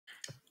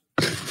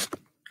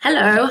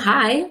Hello,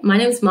 hi, my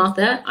name is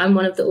Martha. I'm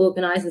one of the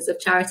organisers of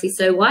Charity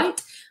So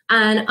White,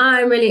 and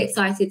I'm really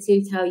excited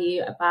to tell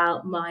you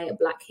about my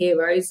Black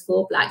heroes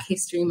for Black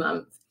History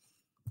Month.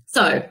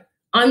 So,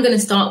 I'm going to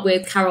start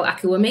with Carol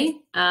Akiwumi.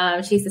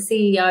 She's the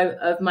CEO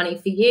of Money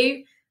for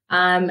You,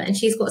 and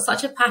she's got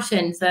such a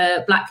passion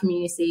for Black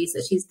communities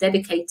that she's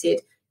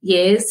dedicated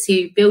years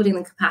to building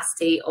the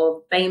capacity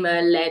of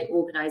BEMA-led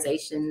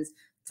organisations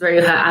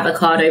through her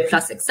Avocado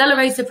Plus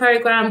Accelerator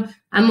program,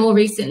 and more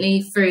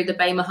recently through the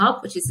BEMA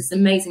Hub, which is this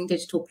amazing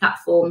digital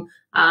platform,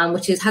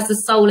 has the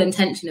sole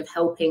intention of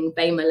helping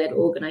BEMA-led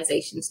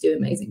organizations do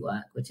amazing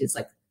work, which is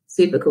like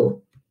super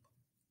cool.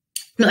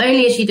 Not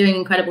only is she doing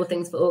incredible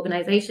things for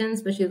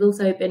organizations, but she's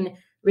also been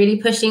really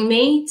pushing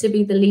me to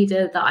be the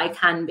leader that I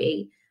can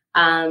be,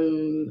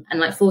 and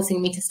like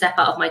forcing me to step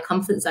out of my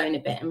comfort zone a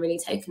bit and really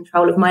take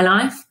control of my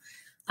life.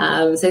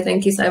 So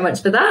thank you so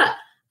much for that.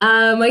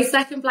 My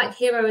second Black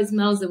hero is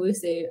Mel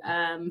Zawusu,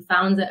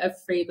 founder of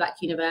Free Black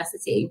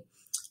University.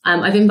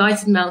 I've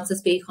invited Mel to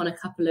speak on a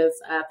couple of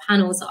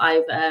panels that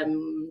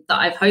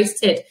I've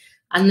hosted.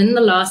 And then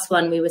the last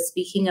one, we were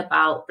speaking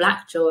about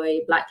Black joy,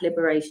 Black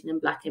liberation,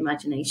 and Black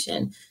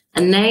imagination.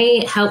 And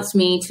they helped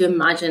me to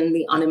imagine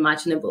the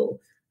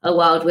unimaginable, a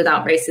world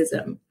without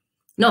racism.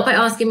 Not by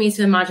asking me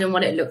to imagine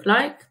what it looked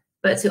like,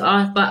 but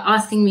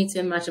asking me to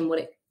imagine what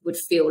it would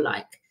feel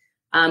like.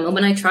 And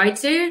when I tried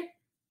to,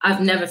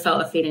 I've never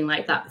felt a feeling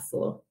like that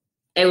before.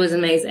 It was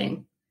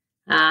amazing.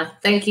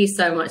 Thank you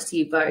so much to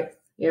you both.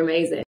 You're amazing.